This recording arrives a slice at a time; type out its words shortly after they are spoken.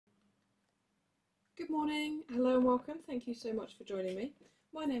Good morning, hello and welcome. Thank you so much for joining me.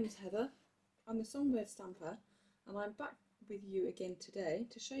 My name is Heather. I'm the Songbird Stamper and I'm back with you again today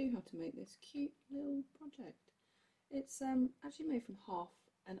to show you how to make this cute little project. It's actually made from half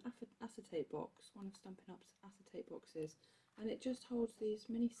an acetate box, one of Stampin Up's acetate boxes, and it just holds these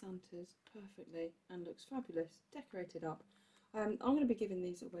mini Santas perfectly and looks fabulous, decorated up. I'm going to be giving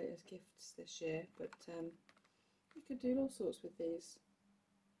these away as gifts this year, but you could do all sorts with these.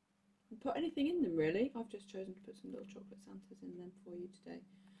 Put anything in them really. I've just chosen to put some little chocolate Santas in them for you today.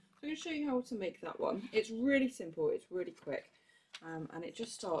 So I'm going to show you how to make that one. It's really simple, it's really quick, and it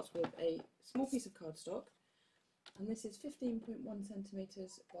just starts with a small piece of cardstock, and this is 15.1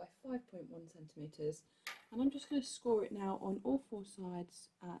 centimetres by 5.1 centimetres, and I'm just going to score it now on all four sides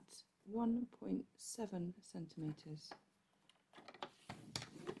at 1.7 centimetres.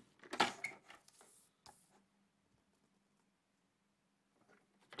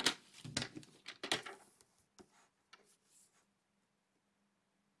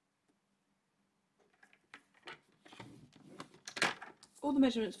 All the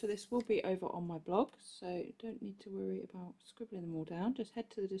measurements for this will be over on my blog, so don't need to worry about scribbling them all down. Just head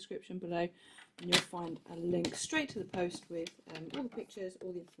to the description below and you'll find a link straight to the post with all the pictures,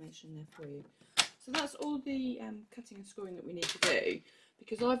 all the information there for you. So that's all the cutting and scoring that we need to do,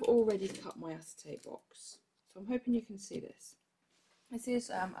 because I've already cut my acetate box. So I'm hoping you can see this. This is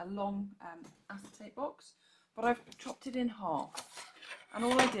a long acetate box, but I've chopped it in half. And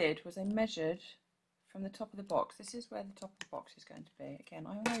all I did was I measured from the top of the box. This is where the top of the box is going to be. Again,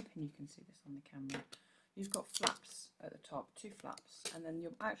 I'm hoping you can see this on the camera. You've got flaps at the top, 2 flaps, and then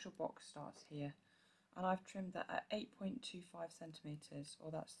your actual box starts here. And I've trimmed that at 8.25 centimetres, or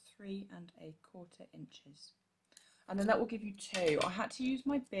that's 3¼ inches. And then that will give you 2. I had to use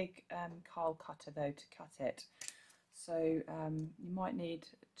my big Carl cutter though to cut it. So you might need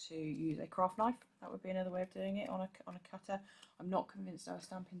to use a craft knife. That would be another way of doing it on a cutter. I'm not convinced our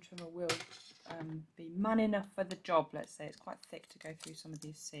stamping trimmer will be man enough for the job, let's say. It's quite thick to go through some of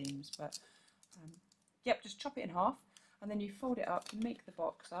these seams, but yep, just chop it in half and then you fold it up to make the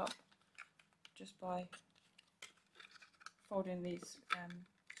box up just by folding these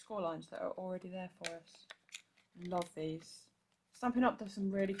score lines that are already there for us. Love these. Stampin' Up does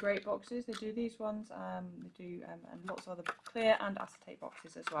some really great boxes. They do these ones, they do and lots of other clear and acetate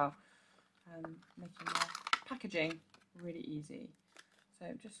boxes as well, making their packaging really easy. So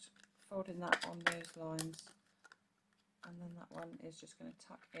just folding that on those lines, and then that one is just going to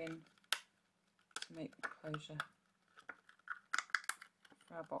tuck in to make the closure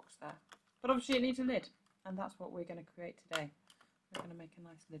for our box there. But obviously it needs a lid, and that's what we're going to create today. We're going to make a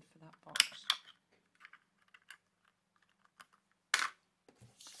nice lid for that box.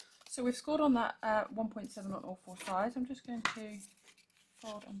 So we've scored on that 1.7 on all 4 sides. I'm just going to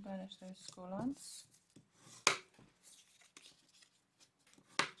fold and burnish those score lines.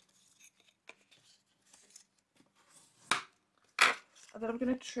 And then I'm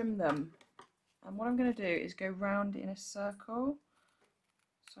going to trim them. And what I'm going to do is go round in a circle.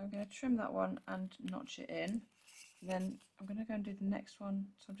 So I'm going to trim that one and notch it in. Then I'm going to go and do the next one.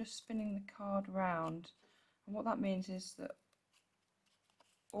 So I'm just spinning the card round. And what that means is that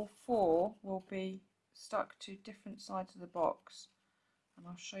all 4 will be stuck to different sides of the box, and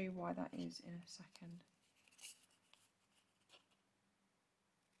I'll show you why that is in a second.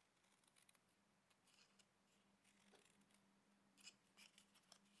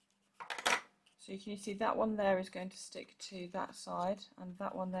 So you can see that one there is going to stick to that side, and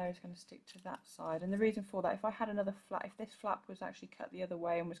that one there is going to stick to that side. And the reason for that, if I had another flap, if this flap was actually cut the other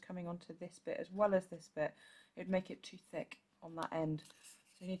way and was coming onto this bit as well as this bit, it'd make it too thick on that end.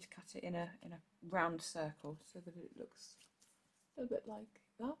 So you need to cut it in a round circle so that it looks a little bit like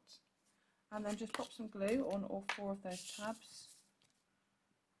that. And then just pop some glue on all 4 of those tabs.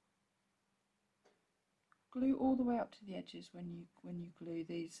 Glue all the way up to the edges when you glue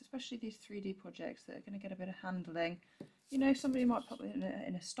these, especially these 3D projects that are going to get a bit of handling. You know, somebody might put it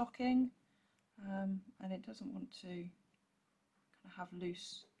in a stocking, and it doesn't want to kind of have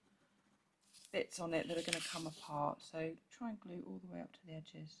loose bits on it that are going to come apart, so try and glue all the way up to the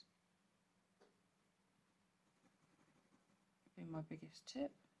edges. Be my biggest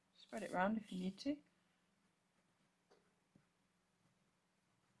tip. Spread it around if you need to. I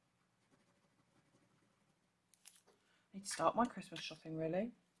need to start my Christmas shopping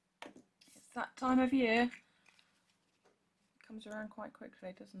really. It's that time of year. It comes around quite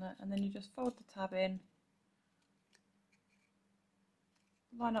quickly, doesn't it? And then you just fold the tab in.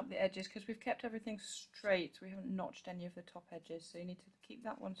 Line up the edges because we've kept everything straight. We haven't notched any of the top edges, so you need to keep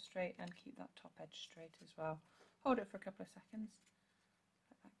that one straight and keep that top edge straight as well. Hold it for a couple of seconds.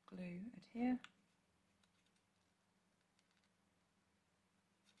 Let that glue adhere.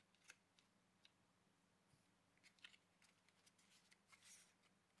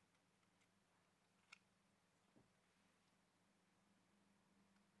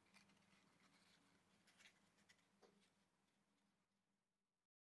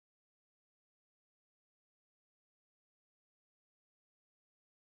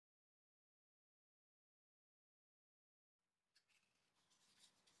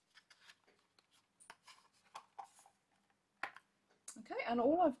 Okay, and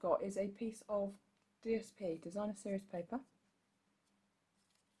all I've got is a piece of DSP, Designer Series paper.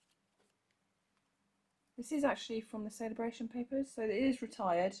 This is actually from the Celebration papers, so it is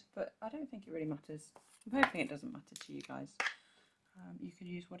retired, but I don't think it really matters. I'm hoping it doesn't matter to you guys. You can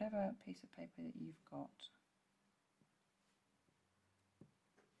use whatever piece of paper that you've got.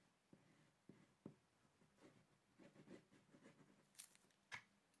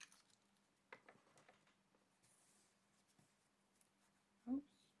 Oops.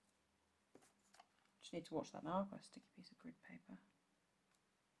 Just need to watch that now. I've got a sticky piece of grid paper.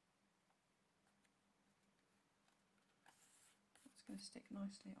 It's going to stick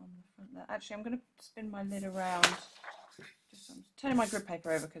nicely on the front there. Actually, I'm going to spin my lid around. I'm turning my grid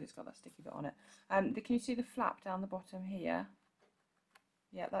paper over because it's got that sticky bit on it. Can you see the flap down the bottom here?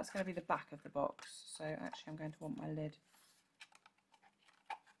 Yeah, that's going to be the back of the box. So actually I'm going to want my lid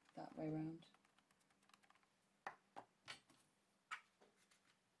that way round.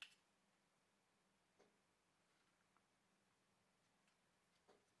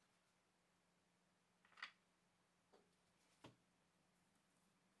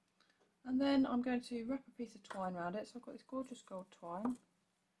 And then I'm going to wrap a piece of twine around it. So I've got this gorgeous gold twine.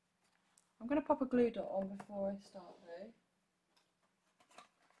 I'm going to pop a glue dot on before I start though.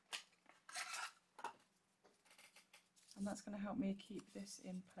 And that's going to help me keep this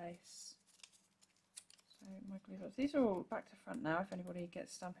in place. So my glue dots, these are all back to front now if anybody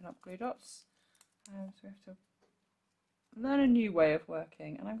gets Stampin' Up glue dots. So we have to learn a new way of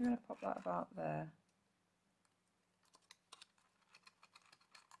working, and I'm going to pop that about there.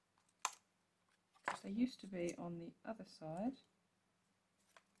 Because they used to be on the other side.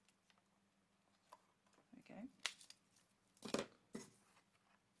 Okay.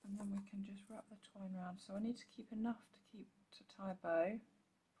 And then we can just wrap the twine around. So I need to keep enough to tie a bow,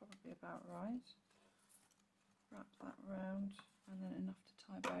 probably about right. Wrap that round, and then enough to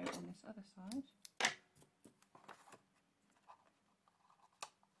tie a bow on this other side.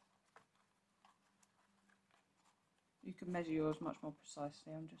 You can measure yours much more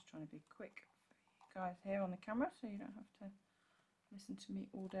precisely. I'm just trying to be quick for you guys here on the camera so you don't have to listen to me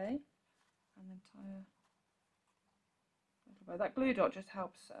all day. And then tie a little bow. That glue dot just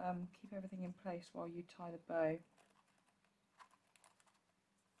helps keep everything in place while you tie the bow.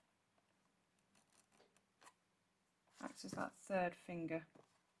 Acts as that third finger.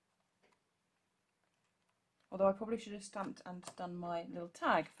 Although I probably should have stamped and done my little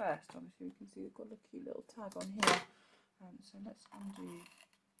tag first. Obviously we can see we've got a cute little tag on here. So let's undo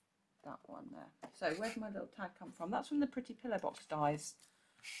that one there. So where's my little tag come from? That's from the Pretty Pillow Box dies.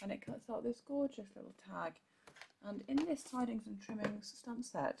 And it cuts out this gorgeous little tag. And in this Tidings and Trimmings stamp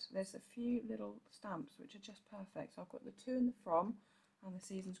set, there's a few little stamps which are just perfect. So I've got the to and the from and the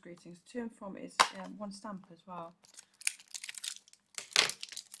Season's Greetings. To and from is one stamp as well.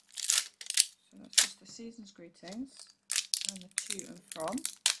 So that's just the Season's Greetings and the to and from.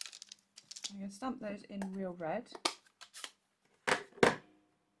 I'm going to stamp those in real red.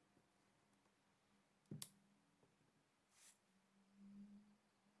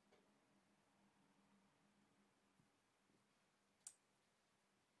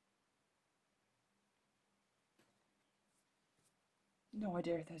 No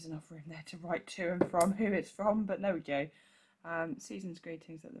idea if there's enough room there to write to and from who it's from, but there we go. Season's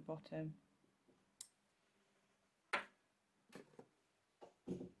Greetings at the bottom.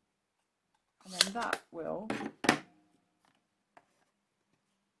 And then that will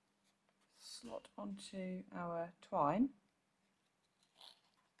slot onto our twine.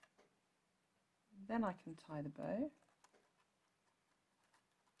 Then I can tie the bow.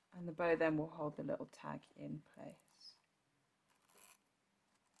 And the bow then will hold the little tag in place.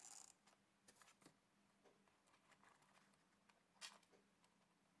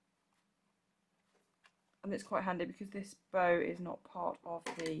 And it's quite handy because this bow is not part of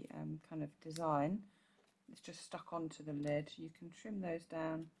the kind of design. It's just stuck onto the lid. You can trim those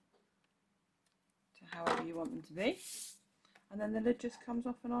down to however you want them to be. And then the lid just comes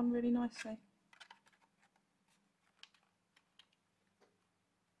off and on really nicely.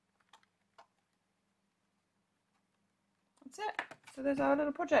 That's it. So there's our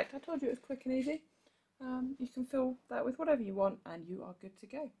little project. I told you it was quick and easy. You can fill that with whatever you want and you are good to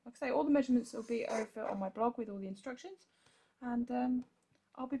go. Like I say, all the measurements will be over on my blog with all the instructions, and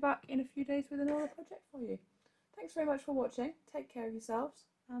I'll be back in a few days with another project for you. Thanks very much for watching. Take care of yourselves,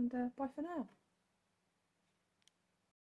 and bye for now.